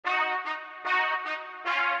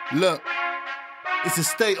Look, it's a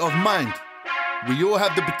state of mind. We all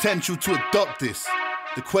have the potential to adopt this.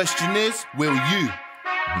 The question is, will you?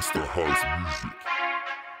 Mr. House Music.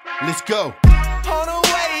 Let's go. On the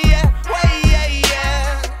way, yeah.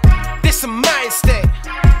 This a mind state.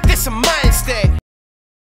 This a mind state.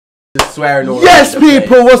 Just swearing all Yes, over the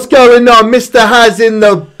people, place. what's going on? Mr. Has in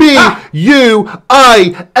the B-U-I-L-D-I-N-G.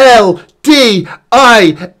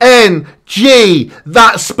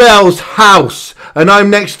 That spells house. And I'm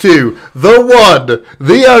next to the one,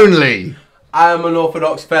 the only. I am an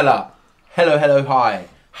Orthodox fella. Hello, hello, hi.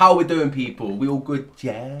 How we doing, people? We all good?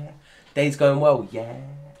 Yeah. Day's going well? Yeah.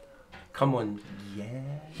 Come on, yeah.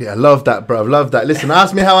 Yeah, love that, bro. Love that. Listen,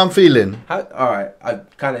 ask me how I'm feeling. Alright, I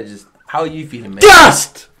kind of just... How are you feeling, mate?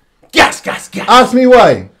 Gassed! Gas. Ask me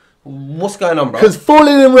why. What's going on, bro? Because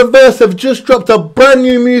Falling in Reverse have just dropped a brand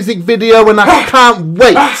new music video and I can't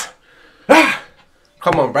wait.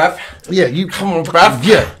 Come on, bruv. Yeah, you... Come on, bruv.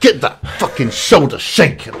 Yeah, get that fucking shoulder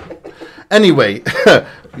shaking. Anyway,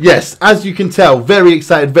 yes, as you can tell, very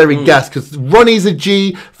excited, very gassed, because Ronnie's a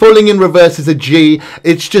G, Falling in Reverse is a G.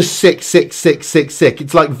 It's just sick.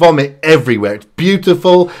 It's like vomit everywhere. It's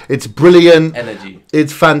beautiful. It's brilliant. Energy.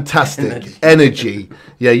 It's fantastic. Energy.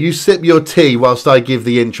 Yeah, you sip your tea whilst I give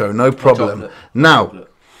the intro. No problem. Chocolate. Now... Chocolate.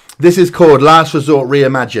 This is called Last Resort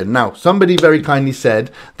Reimagined. Now, somebody very kindly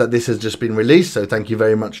said that this has just been released, so thank you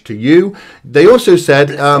very much to you. They also said,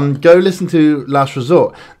 go listen to Last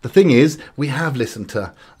Resort. The thing is, we have listened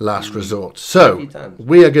to Last Resort. So,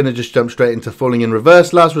 we are going to just jump straight into Falling in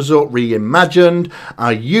Reverse, Last Resort Reimagined.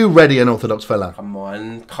 Are you ready, an Orthodox fella? Come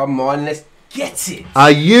on, let's get it.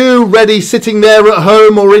 Are you ready sitting there at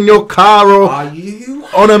home or in your car or Are you?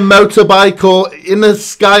 on a motorbike or in the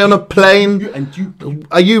sky on a plane?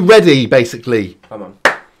 Are you ready, basically? Come on.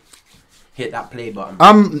 Hit that play button.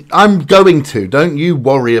 I'm going to. Don't you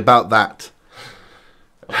worry about that.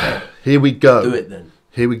 Okay. Here we go. Do it then.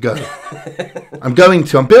 Here we go. I'm going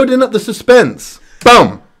to. I'm building up the suspense.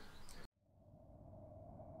 Boom.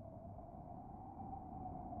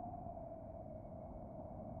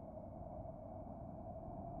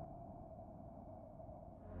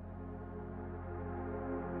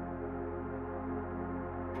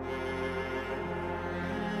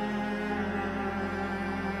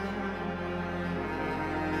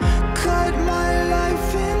 Cut my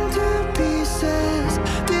life into pieces.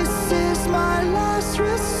 This is my last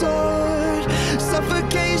resort.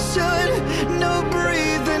 Suffocation, no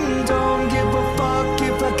breathing. Don't give a fuck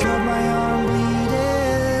if I cut my arm bleeding.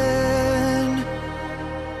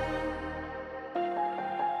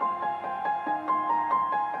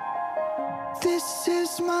 This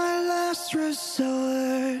is my last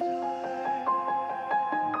resort.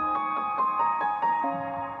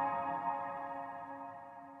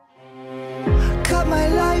 Cut my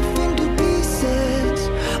life into pieces.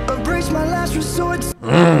 Embrace my last resort.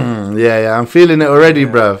 Yeah, I'm feeling it already,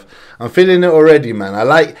 bruv. I'm feeling it already, man. I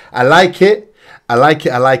like it. I like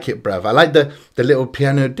it, bruv. I like the little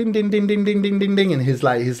piano ding ding ding ding ding ding ding ding and his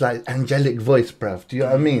like angelic voice, bruv. Do you know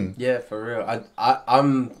what I mean? Yeah, for real.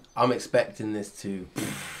 I'm expecting this to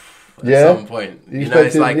Yeah? at some point. You You know,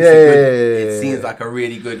 it's expecting- like yeah, it's a good, yeah. it seems like a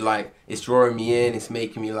really good, like, it's drawing me in, it's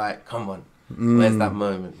making me like, come on. Where's that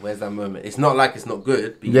moment? Where's that moment? It's not like it's not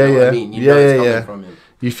good, but you know what I mean? You know it's coming from him.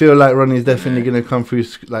 You feel like Ronnie's definitely gonna come through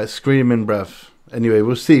like screaming, bruv. Anyway,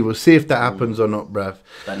 we'll see. We'll see if that happens or not, bruv.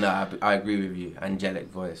 But no, I agree with you. Angelic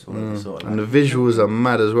voice, all of the sort of And the like, visuals are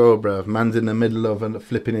mad as well, bruv. Man's in the middle of a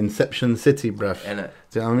flipping Inception City, bruv. innit?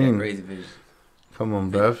 Do you know what I mean? Crazy visions. Come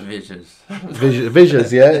on, bruv. Visions.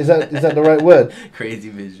 Visuals, yeah? Is that the right word? Crazy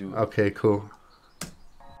visual. Okay, cool.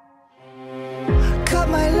 Cut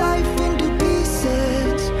my life into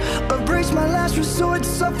pieces. Embrace my last resort.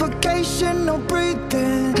 Suffocation, no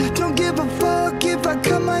breathing. Don't give a fuck if I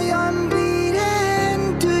cut my arm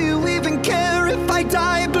bleeding. Do you even care if I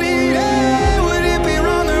die bleeding? Would it be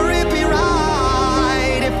wrong or it be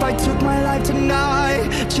right if I took my life tonight?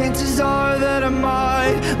 Chances are that I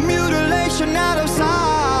might. Mutilation out of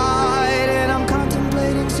sight, and I'm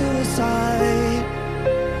contemplating suicide.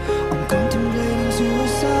 I'm contemplating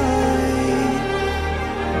suicide.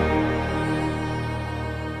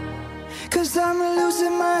 'Cause I'm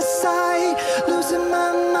losing my sight, losing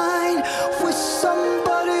my mind. Wish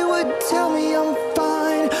somebody would tell me I'm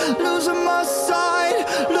fine. Losing my sight,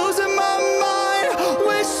 losing my mind.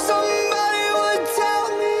 Wish somebody would tell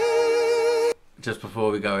me. Just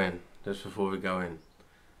before we go in,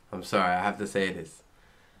 I'm sorry, I have to say this.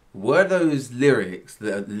 Were those lyrics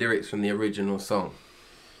the lyrics from the original song?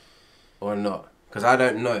 Or not? Because I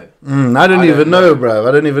don't know. I don't even know, bruv.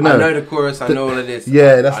 I don't even know. I know the chorus. I know all of this.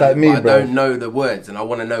 Yeah, that's like me, I bro. don't know the words, and I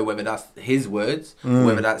want to know whether that's his words, or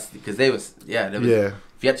whether that's because there was. If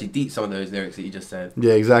you actually deep some of those lyrics that you just said.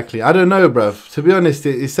 Yeah, exactly. I don't know, bruv. To be honest,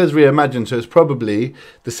 it says reimagined, so it's probably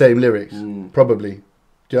the same lyrics. Probably.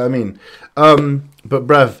 Do you know what I mean? But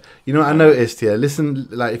bruv, you know what I noticed here? Listen,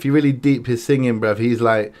 like if you really deep his singing, bruv, he's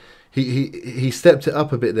like he stepped it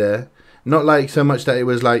up a bit there. Not like so much that it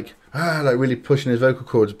was like really pushing his vocal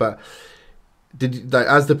cords, but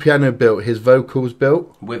as the piano built, his vocals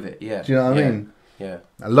built with it. Yeah. Do you know what I mean? Yeah.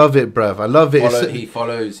 I love it, bruv. I love it. He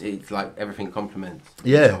follows. It's like everything complements.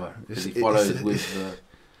 Yeah. Because he follows with the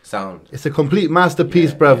sound. It's a complete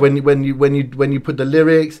masterpiece, bruv. When you put the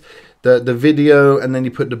lyrics, the video, and then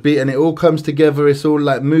you put the beat, and it all comes together. It's all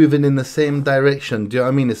like moving in the same direction. Do you know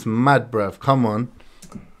what I mean? It's mad, bruv. Come on.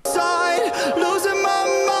 Losing my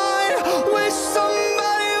mind, wish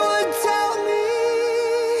somebody would tell me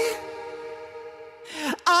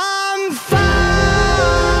I'm fine.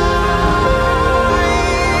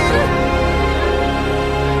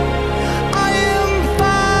 I am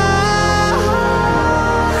fine.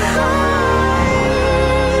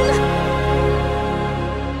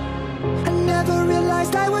 I never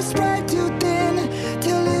realized I was spread too thin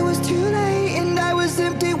till it was too late and I was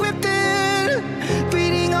empty within,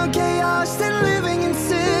 feeding on chaos and living in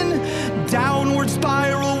sin. Downward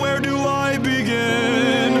spiral, where do I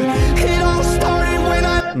begin? It all started when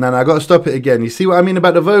I... No, I got to stop it again. You see what I mean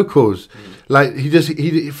about the vocals? Like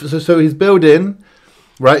so he's building,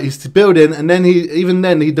 right? He's building, and then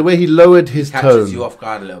the way he lowered his tone catches you off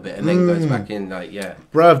guard a little bit, and then goes back in like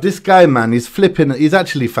bruv, this guy, man, he's flipping. He's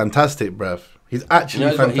actually fantastic, bruv. He's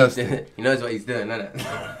actually fantastic. He knows what he's doing, doesn't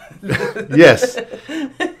it? Yes.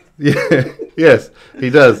 Yeah, yes, he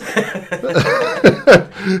does.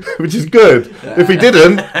 Which is good. If he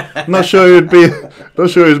didn't, not sure he'd be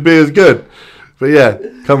as good. But yeah,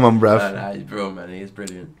 come on, bruv. Nah, he's brilliant, man. He is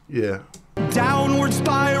brilliant. Yeah. Downward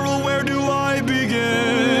spiral, where do I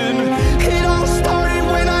begin? It all started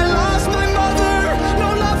when I lost my mother.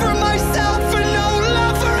 No love for myself and no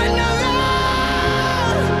love for another.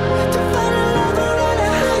 To find a lover on a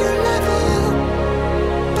higher level,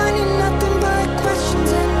 finding nothing but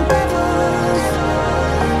questions and devils.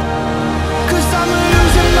 'Cause I'm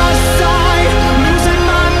losing my sight, losing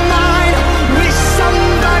my mind. Wish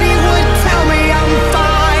somebody would tell me I'm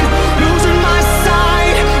fine. Losing my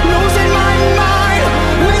sight, losing my mind.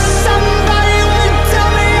 Wish somebody would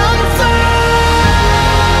tell me I'm fine.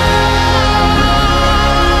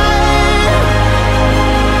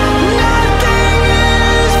 Nothing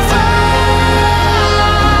is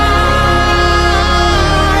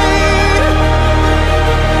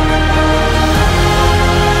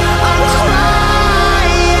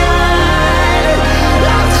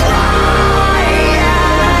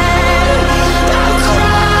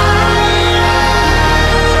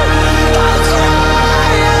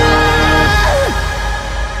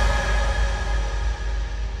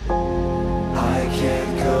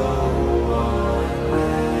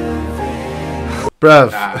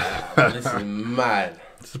Bruv. This is mad.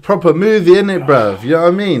 It's a proper movie, isn't it, bruv? You know what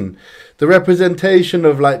I mean? The representation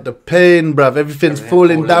of like the pain, bruv. Everything's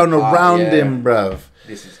falling down apart, around yeah. him, bruv.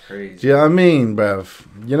 This is crazy. Do you know what I mean, bruv?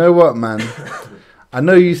 You know what, man? I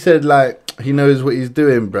know you said like he knows what he's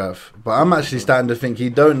doing, bruv, but I'm actually starting to think he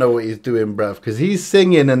don't know what he's doing, bruv, because he's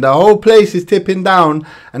singing and the whole place is tipping down.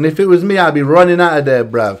 And if it was me, I'd be running out of there,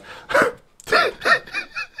 bruv.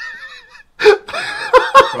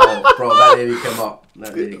 Bro, that nearly come up.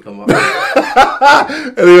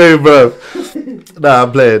 Anyway, bruv. Nah,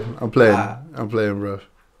 I'm playing, bruv.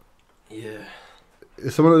 Yeah.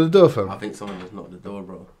 Is someone at the door, fam? I think someone just knocked the door,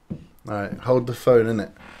 bro. Alright, hold the phone,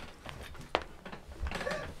 innit?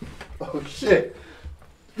 Oh shit!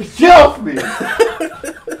 Get off me!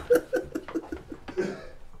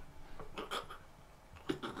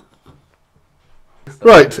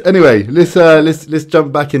 Right. Anyway, let's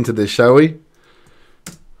jump back into this, shall we?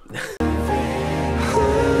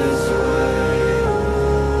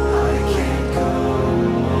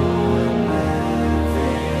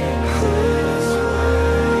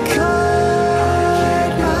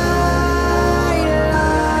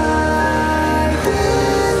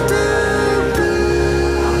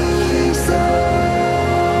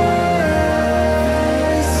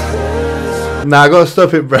 Nah, I gotta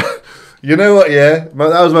stop it, bro. You know what, yeah?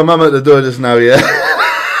 That was my mum at the door just now, yeah?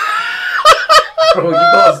 Bro, you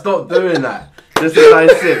gotta stop doing that. Just as I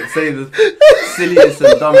say the silliest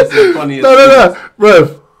and dumbest and funniest. No,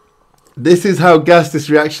 bro. This is how gassed this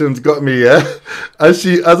reaction's got me, yeah? As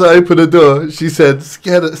I opened the door, she said,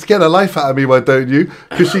 scare the life out of me, why don't you?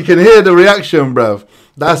 Because she can hear the reaction, bruv.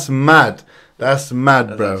 That's mad. That's mad,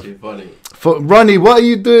 bruv. Actually funny. Ronnie, what are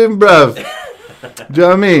you doing, bruv? Do you know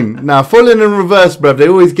what I mean? Now, Falling in Reverse, bruv, they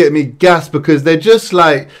always get me gassed because they're just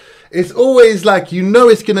like, it's always like, you know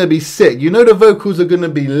it's going to be sick. You know the vocals are going to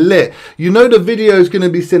be lit. You know the video is going to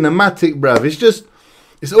be cinematic, bruv.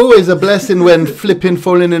 It's always a blessing when flipping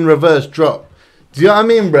Falling in Reverse drop. Do you know what I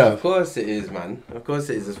mean, bruv? Of course it is, man. Of course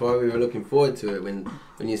it is. That's why we were looking forward to it when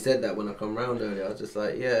you said that when I come round earlier. I was just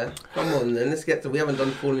like, yeah, come on then, let's get to... We haven't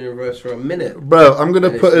done Falling in Reverse for a minute. Bro, I'm going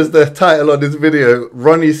to put as the title on this video,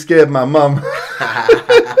 Ronnie scared my mum.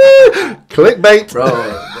 Clickbait. Bro.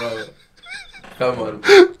 Come on.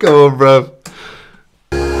 Come on, bruv.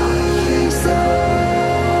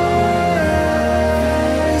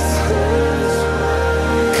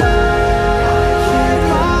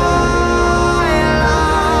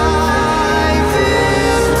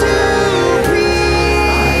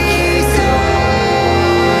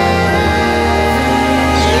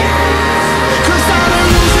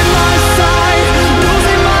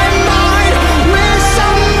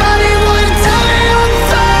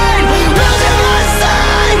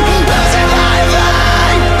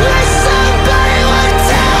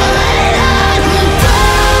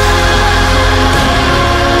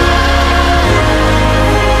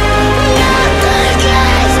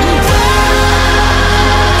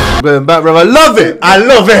 Going back, bro. I love it. I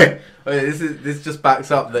love it. This just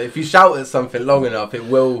backs up that if you shout at something long enough, it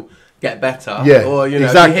will get better. Yeah, or you know,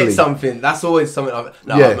 exactly. if you hit something, that's always something.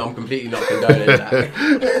 I'm completely not condoning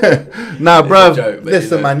that. Now, bro, joke,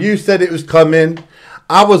 listen, you know. man. You said it was coming.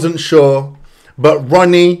 I wasn't sure, but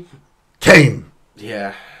Ronnie came.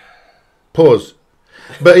 Yeah. Pause.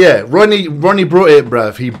 But yeah, Ronnie brought it,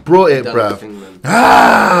 bruv. He brought it, bruv. Do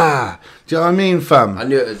you know what I mean, fam?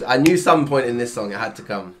 I knew some point in this song it had to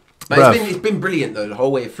come. But it's been brilliant though the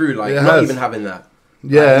whole way through. Like even having that.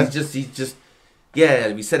 Yeah. Like, he's just.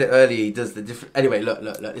 Yeah, we said it earlier. He does the different. Anyway, look.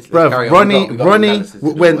 Let's Bruv, carry on. Ronnie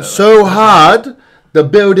went so hard. The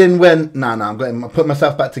building went. Nah. I put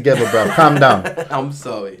myself back together, bruv. Calm down. I'm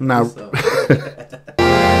sorry. Now.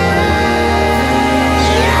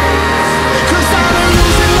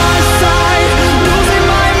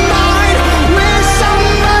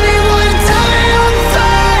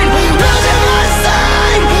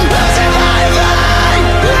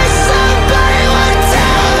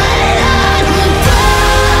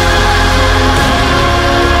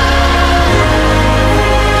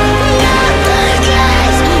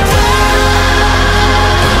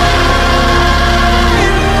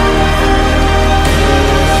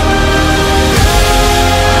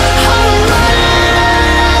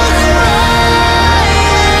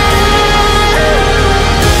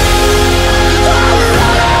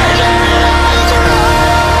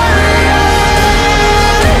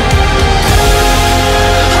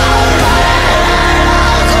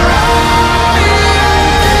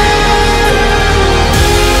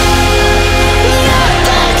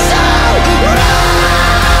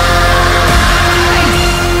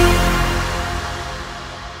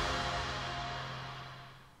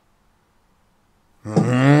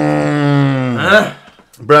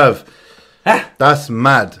 Bruv, that's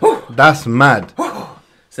mad. That's mad.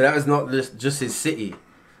 So that was not just his city.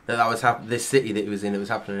 That was this city that he was in. It was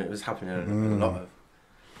happening. A lot of.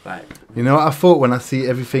 Like, you know what I thought when I see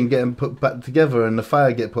everything getting put back together and the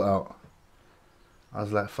fire get put out? I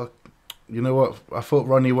was like, fuck. You know what? I thought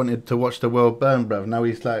Ronnie wanted to watch the world burn, bruv. Now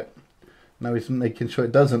he's making sure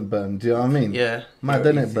it doesn't burn. Do you know what I mean? Yeah. Mad,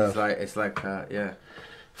 isn't it, bruv? It's like yeah.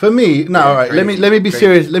 For me, no, all right. Crazy, let me be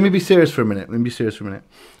serious. Let me be serious for a minute.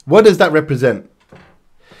 What does that represent?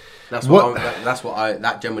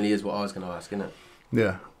 That generally is what I was going to ask, isn't it?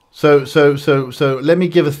 Yeah. So let me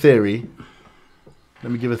give a theory.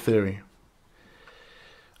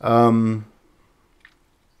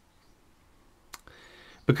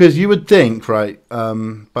 Because you would think, right,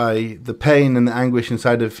 by the pain and the anguish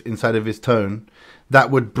inside of his tone, that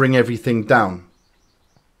would bring everything down.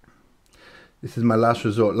 This is my last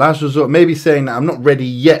resort. Last resort, maybe saying that I'm not ready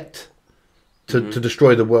yet to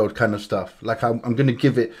destroy the world kind of stuff. Like I'm going to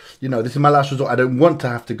give it, this is my last resort. I don't want to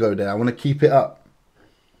have to go there. I want to keep it up.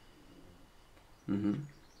 Mm-hmm.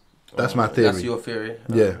 That's my theory. That's your theory?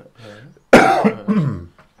 Yeah.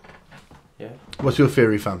 Yeah. What's your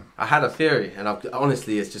theory, fam? I had a theory, and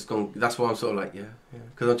honestly, it's just gone. That's why I'm sort of like, yeah.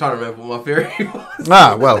 Because I'm trying to remember what my theory was.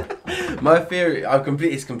 Well. My theory,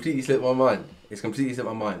 it's completely slipped my mind.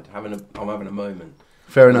 I'm having a moment.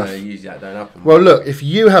 Fair enough. Usually that don't happen. Well, look, if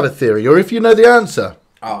you have a theory, or if you know the answer.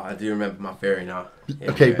 Oh, I do remember my theory now.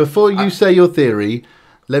 Okay, before you say your theory,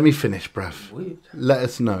 let me finish, bruv. Let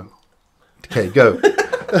us know. Okay, go.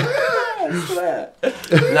 I swear.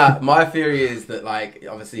 Nah, my theory is that, like,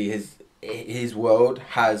 obviously his world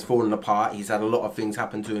has fallen apart. He's had a lot of things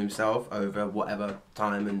happen to himself over whatever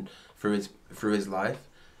time and through his life.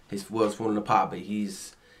 His world's fallen apart, but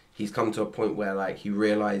he's come to a point where, like, he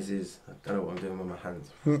realizes, I don't know what I'm doing with my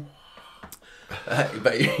hands.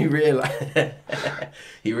 But he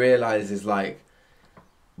realizes like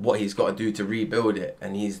what he's got to do to rebuild it,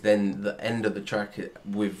 and he's then the end of the track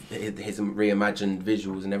with his reimagined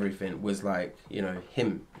visuals and everything was like, you know,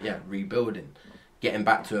 him rebuilding, getting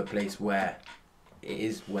back to a place where it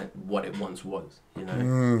is what it once was, you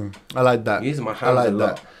know. I like that. I'm using my hands a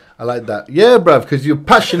lot. I like that. Yeah, bruv, because you're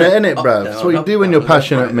passionate, innit, bruv? That's what you do when you're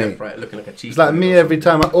passionate, mate. Right, looking like a cheese. It's like me every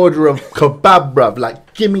time I order a kebab, bruv.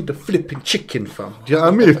 Like, give me the flipping chicken, fam. Do you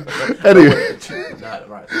know what I mean? Anyway.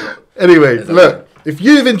 Anyway, look. If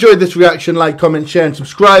you've enjoyed this reaction, like, comment, share, and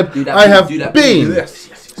subscribe. I have been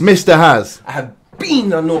Mr. Haz. I have been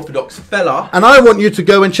an unorthodox fella. And I want you to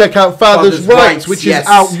go and check out Father's Rights, which is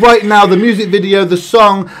out right now. The music video, the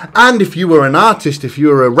song. And if you were an artist, if you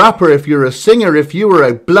were a rapper, if you're a singer, if you were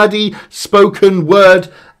a bloody spoken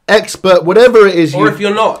word expert, whatever it is. Or if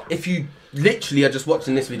you're not, if you literally are just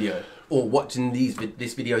watching this video. Or watching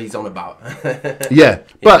this video he's on about. Yeah,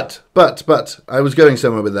 but I was going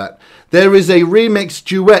somewhere with that. There is a remix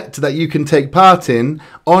duet that you can take part in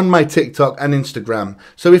on my TikTok and Instagram.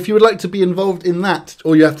 So if you would like to be involved in that,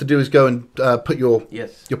 all you have to do is go and put your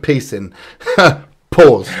piece in.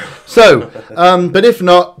 Pause. So, but if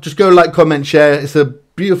not, just go like, comment, share. It's a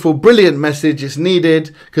beautiful, brilliant message. It's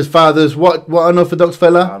needed because fathers, what unorthodox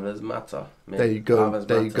fella? Fathers matter. Man. There you go. Fathers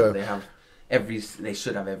there matter. You go. They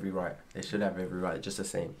should have every right. They should have every right, just the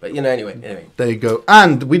same. But, you know, anyway. There you go.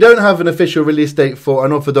 And we don't have an official release date for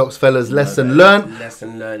Unorthodox Fella's Lesson Learned.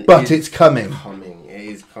 Lesson Learned. But it's coming. It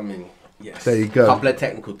is coming. Yes. There you go. A couple of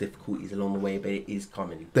technical difficulties along the way, but it is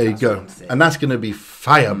coming. There you go. And that's going to be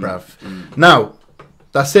fire, bruv. Now,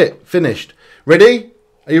 that's it. Finished. Ready?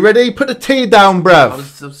 Are you ready? Put the tea down, bruv.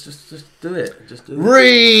 Just do it. Just do it.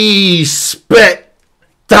 Respect.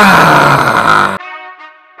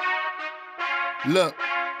 Look,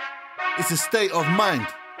 it's a state of mind.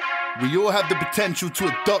 We all have the potential to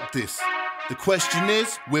adopt this. The question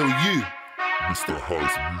is, will you? Mr.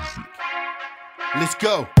 House Music. Let's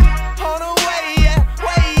go. On a